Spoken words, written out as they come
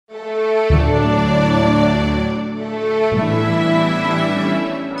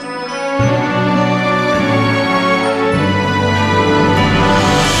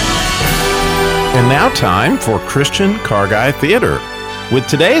And now time for Christian Car Guy Theater. With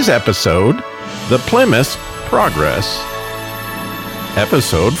today's episode, The Plymouth Progress,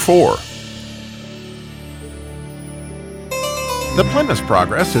 Episode 4. The Plymouth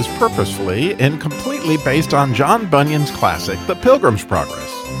Progress is purposefully and completely based on John Bunyan's classic, The Pilgrim's Progress.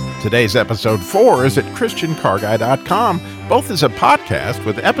 Today's Episode 4 is at ChristianCarGuy.com, both as a podcast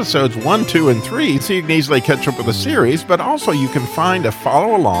with episodes 1, 2, and 3, so you can easily catch up with the series, but also you can find a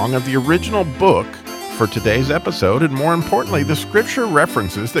follow-along of the original book for today's episode, and more importantly, the scripture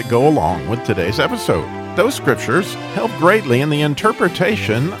references that go along with today's episode. Those scriptures help greatly in the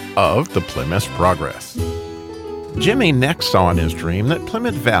interpretation of the Plymouth Progress. Jimmy next saw in his dream that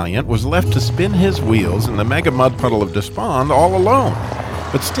Plymouth Valiant was left to spin his wheels in the mega mud puddle of Despond all alone.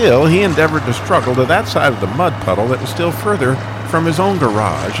 But still, he endeavored to struggle to that side of the mud puddle that was still further from his own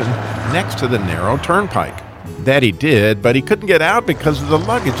garage and next to the narrow turnpike. That he did, but he couldn't get out because of the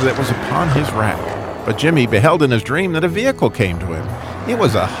luggage that was upon his rack. But Jimmy beheld in his dream that a vehicle came to him. It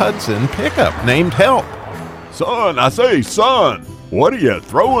was a Hudson Pickup named Help. Son, I say, son, what are you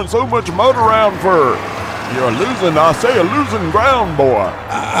throwing so much mud around for? You're losing ground, boy.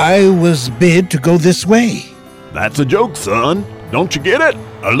 I was bid to go this way. That's a joke, son. Don't you get it?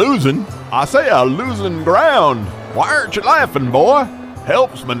 A losing ground. Why aren't you laughing, boy?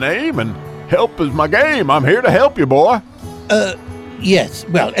 Help's my name and help is my game. I'm here to help you, boy. Yes.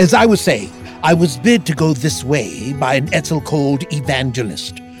 Well, as I was saying, I was bid to go this way by an Etzel called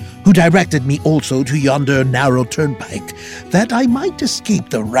Evangelist, who directed me also to yonder narrow turnpike, that I might escape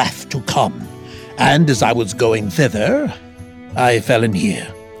the wrath to come. And as I was going thither, I fell in here,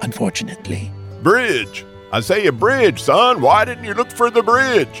 unfortunately. Bridge. I say a bridge, son. Why didn't you look for the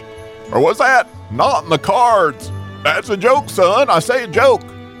bridge? Or was that not in the cards? That's a joke, son. I say a joke.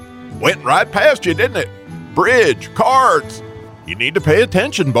 Went right past you, didn't it? Bridge, cards. You need to pay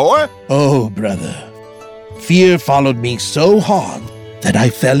attention, boy. Oh, brother. Fear followed me so hard that I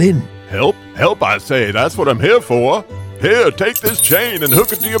fell in. Help, I say. That's what I'm here for. Here, take this chain and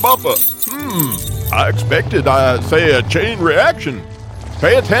hook it to your bumper. I expected, a chain reaction.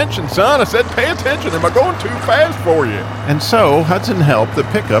 Pay attention, son. I said pay attention. Am I going too fast for you? And so Hudson Help, the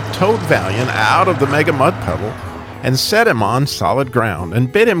pickup, towed Valiant out of the mega mud puddle and set him on solid ground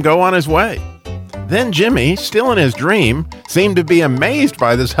and bid him go on his way. Then Jimmy, still in his dream, seemed to be amazed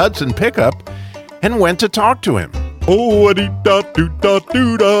by this Hudson Pickup and went to talk to him. Oh,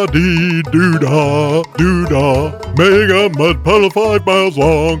 dee-da-doo-da-doo-da-doo-da, mega mud puddle 5 miles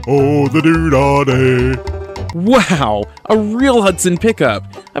long, oh, the doo-da-day. Wow, a real Hudson Pickup.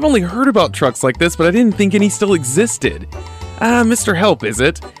 I've only heard about trucks like this, but I didn't think any still existed. Mr. Help, is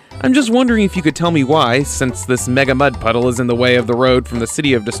it? I'm just wondering if you could tell me why, since this mega mud puddle is in the way of the road from the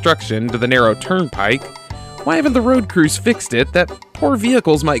City of Destruction to the narrow turnpike, why haven't the road crews fixed it that poor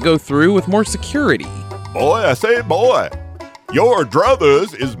vehicles might go through with more security? Boy, I say, boy, your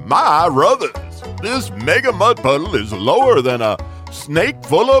druthers is my ruthers. This mega mud puddle is lower than a snake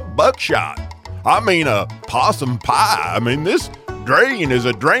full of buckshot. I mean a possum pie. I mean, this drain is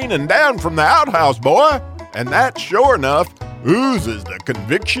a draining down from the outhouse, boy. And that, sure enough, oozes the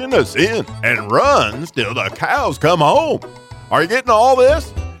conviction of sin and runs till the cows come home. Are you getting all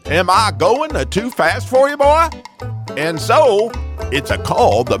this? Am I going too fast for you, boy? And so, it's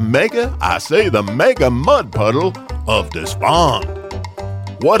called the mega mud puddle of Despond.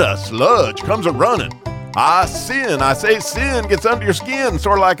 What a sludge comes a-running. Sin gets under your skin,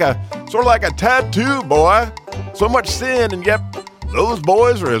 sort of like a tattoo, boy. So much sin, and yet those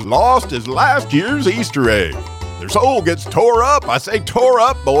boys are as lost as last year's Easter egg. Their soul gets tore up. I say tore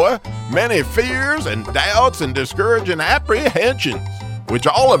up, boy. Many fears and doubts and discouraging apprehensions, which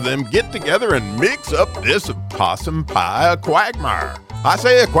all of them get together and mix up this possum pie quagmire. I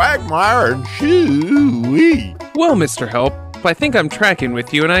say a quagmire and shoo-wee. Well, Mr. Help, I think I'm tracking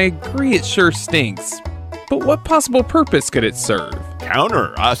with you, and I agree it sure stinks. But what possible purpose could it serve?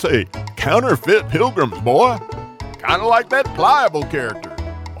 Counterfeit pilgrims, boy. Kind of like that Pliable character.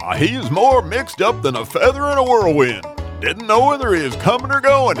 Why, he is more mixed up than a feather in a whirlwind. Didn't know whether he is coming or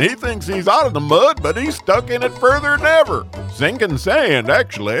going. He thinks he's out of the mud, but he's stuck in it further than ever. Sinking sand,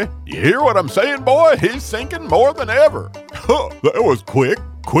 actually. You hear what I'm saying, boy? He's sinking more than ever. That was quick.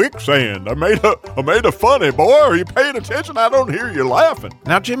 Quicksand. I made a funny, boy. Are you paying attention? I don't hear you laughing.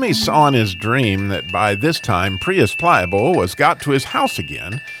 Now Jimmy saw in his dream that by this time Prius Pliable was got to his house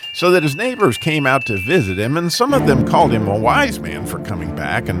again, so that his neighbors came out to visit him, and some of them called him a wise man for coming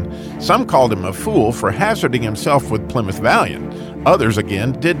back, and some called him a fool for hazarding himself with Plymouth Valiant. Others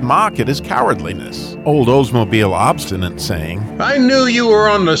again did mock at his cowardliness. Old Oldsmobile Obstinate saying, I knew you were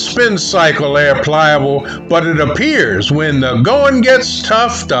on the spin cycle there, Pliable, but it appears when the going gets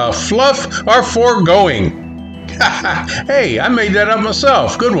tough, the fluff are foregoing. Hey, I made that up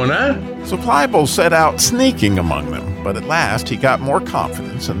myself. Good one, huh? So Pliable set out sneaking among them, but at last he got more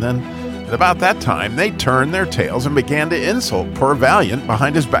confidence, and then at about that time they turned their tails and began to insult poor Valiant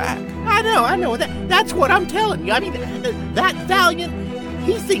behind his back. I know. That's what I'm telling you. I mean, that Valiant,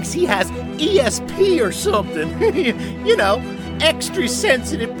 he thinks he has ESP or something. You know, extra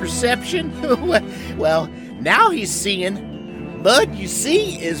sensitive perception. Well, now he's seeing mud you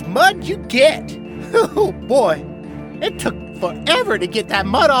see is mud you get. Oh, boy. It took forever to get that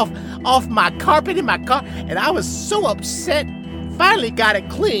mud off my carpet in my car, and I was so upset. Finally got it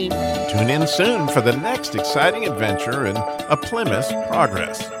clean. Tune in soon for the next exciting adventure in A Plymouth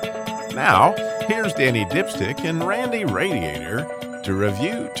Progress. Now, here's Danny Dipstick and Randy Radiator to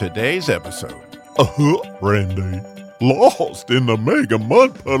review today's episode. Randy, lost in the mega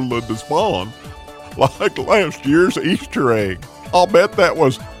mud puddle of Despond, like last year's Easter egg. I'll bet that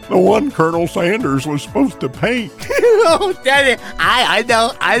was the one Colonel Sanders was supposed to paint. Oh, Danny, I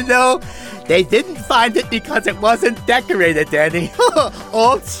know. They didn't find it because it wasn't decorated, Danny.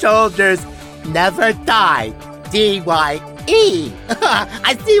 Old soldiers never die. D-Y-E.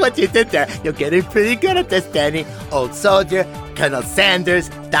 I see what you did there. You're getting pretty good at this, Danny. Old soldier, Colonel Sanders,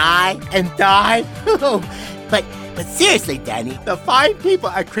 die and die. But seriously, Danny, the fine people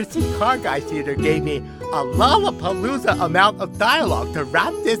at Christian Car Guy Theater gave me a Lollapalooza amount of dialogue to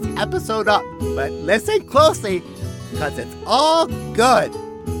wrap this episode up. But listen closely, because it's all good.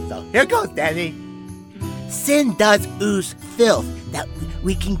 So here goes, Danny. Sin does ooze filth that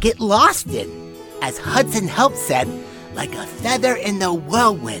we can get lost in. As Hudson Help said, like a feather in the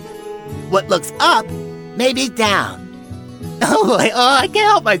whirlwind. What looks up may be down. Oh, I can't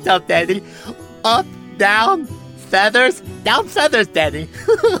help myself, Danny. Up, down, feathers, down feathers, Danny.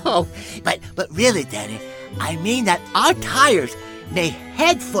 But really, Danny, I mean that our tires may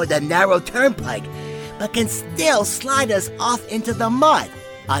head for the narrow turnpike, but can still slide us off into the mud,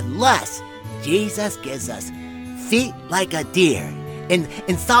 unless Jesus gives us feet like a deer. In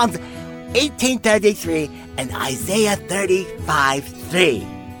Psalms 18:33 and Isaiah 35:3,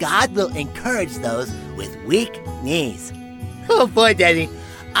 God will encourage those with weak knees. Oh boy, Danny,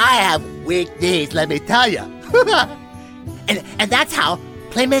 I have weak knees, let me tell you. and that's how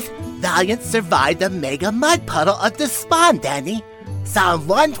Plymouth Valiant survived the mega mud puddle of Despond, Danny. Psalm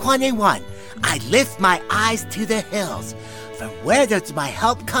 121, I lift my eyes to the hills. From where does my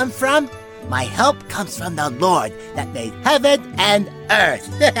help come from? My help comes from the Lord that made heaven and earth.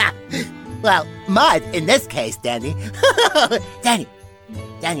 Well, mud in this case, Danny. Danny.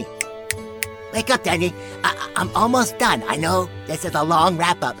 Wake up, Danny. I'm almost done. I know this is a long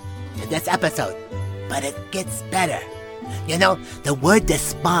wrap-up to this episode, but it gets better. You know, the word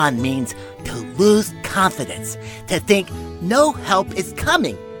despond means to lose confidence, to think no help is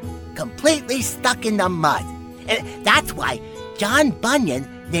coming, completely stuck in the mud. And that's why John Bunyan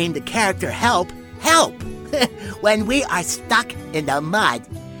named the character Help. When we are stuck in the mud,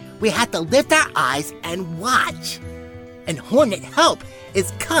 we have to lift our eyes and watch. And Hornet Help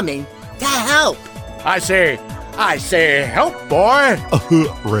is coming to help. I say, help, boy.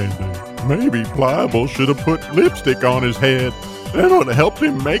 Randy, maybe Pliable should have put lipstick on his head. That would have helped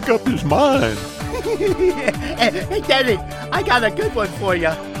him make up his mind. Hey, Danny, I got a good one for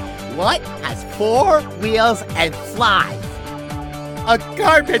you. What has 4 wheels and flies? A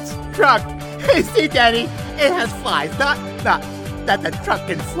garbage truck. See, Danny, it has flies. Not that the truck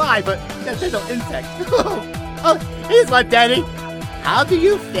can fly, but the little insect. Oh, here's one, Danny. How do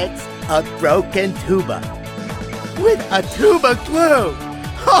you fix a broken tuba? With a tuba glue.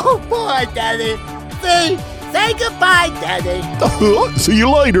 Oh, boy, Daddy. Say goodbye, Daddy. See you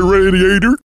later, Radiator.